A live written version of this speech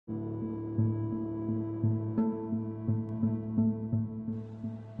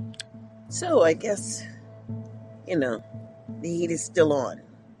So I guess, you know, the heat is still on.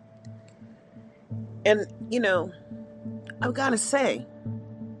 And, I've got to say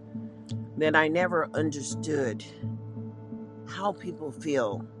that I never understood how people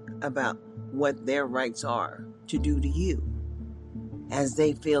feel about what their rights are to do to you, as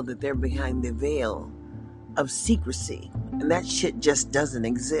they feel that they're behind the veil of secrecy. And that shit just doesn't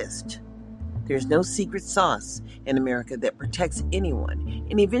exist. There's no secret sauce in America that protects anyone.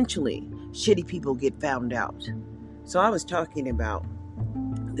 And eventually, shitty people get found out. So I was talking about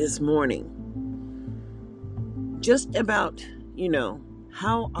this morning just about,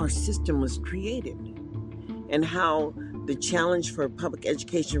 how our system was created and how the challenge for public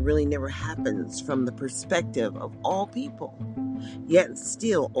education really never happens from the perspective of all people. Yet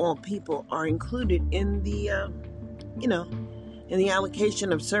still, all people are included in the, in the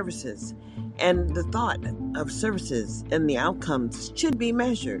allocation of services. And the thought of services and the outcomes should be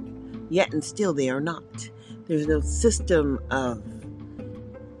measured, yet and still they are not. There's no system of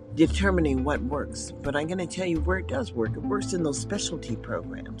determining what works. But I'm going to tell you where it does work. It works in those specialty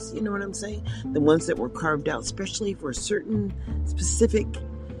programs. You know what I'm saying? The ones that were carved out especially for certain specific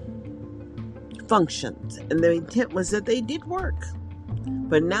functions. And the intent was that they did work.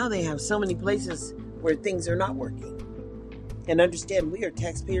 But now they have so many places where things are not working. And understand, we are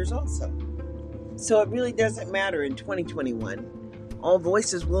taxpayers also. So it really doesn't matter in 2021. All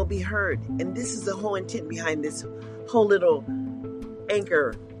voices will be heard. And this is the whole intent behind this whole little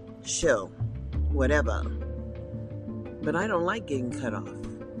anchor show, whatever. But I don't like getting cut off.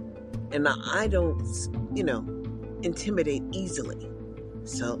 And I don't, intimidate easily.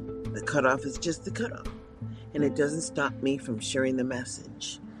 So the cutoff is just the cutoff. And it doesn't stop me from sharing the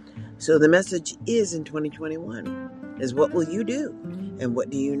message. So the message is in 2021 is, what will you do? And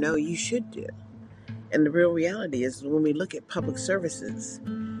what do you know you should do? And the real reality is, when we look at public services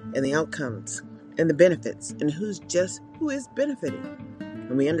and the outcomes and the benefits and who is benefiting,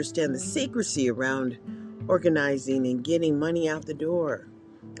 and we understand the secrecy around organizing and getting money out the door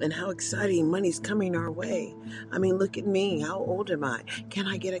and how exciting money's coming our way. I mean, look at me. How old am I? Can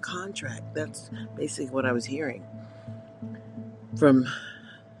I get a contract? That's basically what I was hearing from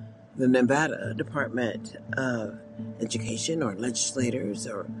the Nevada Department of Education or legislators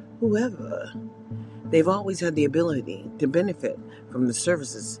or whoever. They've always had the ability to benefit from the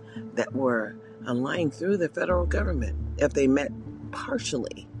services that were aligned through the federal government if they met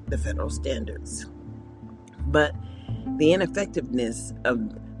partially the federal standards. But the ineffectiveness of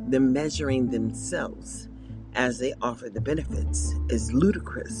them measuring themselves as they offer the benefits is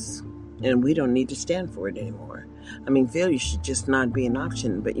ludicrous, and we don't need to stand for it anymore. I mean, failure should just not be an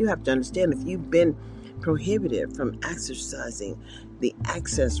option, but you have to understand, if you've been prohibited from exercising the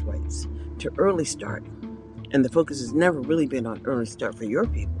access rights to early start, and the focus has never really been on early start for your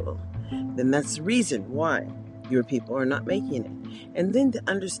people, then that's the reason why your people are not making it. And then to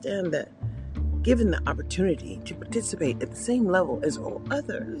understand that given the opportunity to participate at the same level as all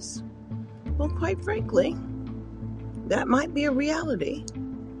others, well, quite frankly, that might be a reality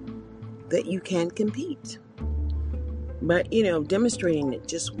that you can compete. But, demonstrating it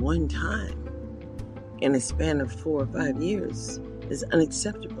just one time in a span of 4 or 5 years is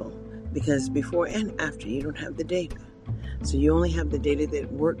unacceptable, because before and after you don't have the data. So you only have the data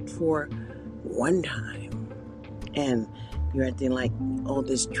that worked for one time. And you're acting like all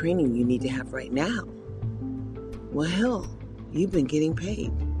this training you need to have right now. Well, hell, you've been getting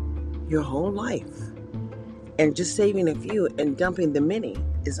paid your whole life. And just saving a few and dumping the many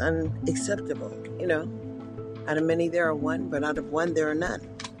is unacceptable. Out of many there are one, but out of one there are none.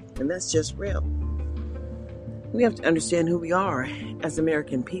 And that's just real. We have to understand who we are as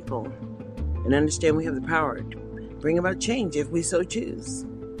American people and understand we have the power to bring about change if we so choose.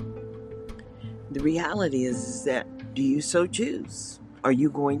 The reality is that, do you so choose? Are you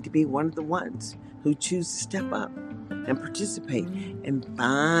going to be one of the ones who choose to step up and participate and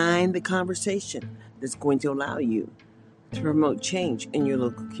find the conversation that's going to allow you to promote change in your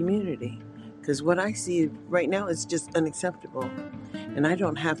local community? Because what I see right now is just unacceptable. And I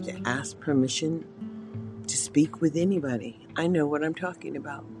don't have to ask permission to speak with anybody. I know what I'm talking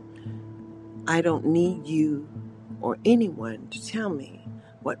about. I don't need you or anyone to tell me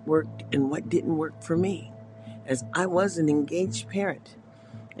what worked and what didn't work for me, as I was an engaged parent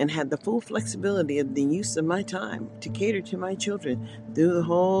and had the full flexibility of the use of my time to cater to my children through the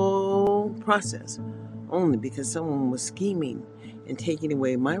whole process, only because someone was scheming and taking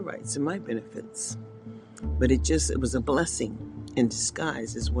away my rights and my benefits. But it was a blessing in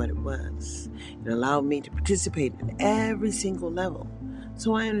disguise is what it was. It allowed me to participate at every single level.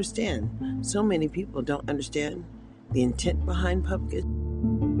 So I understand so many people don't understand the intent behind public education.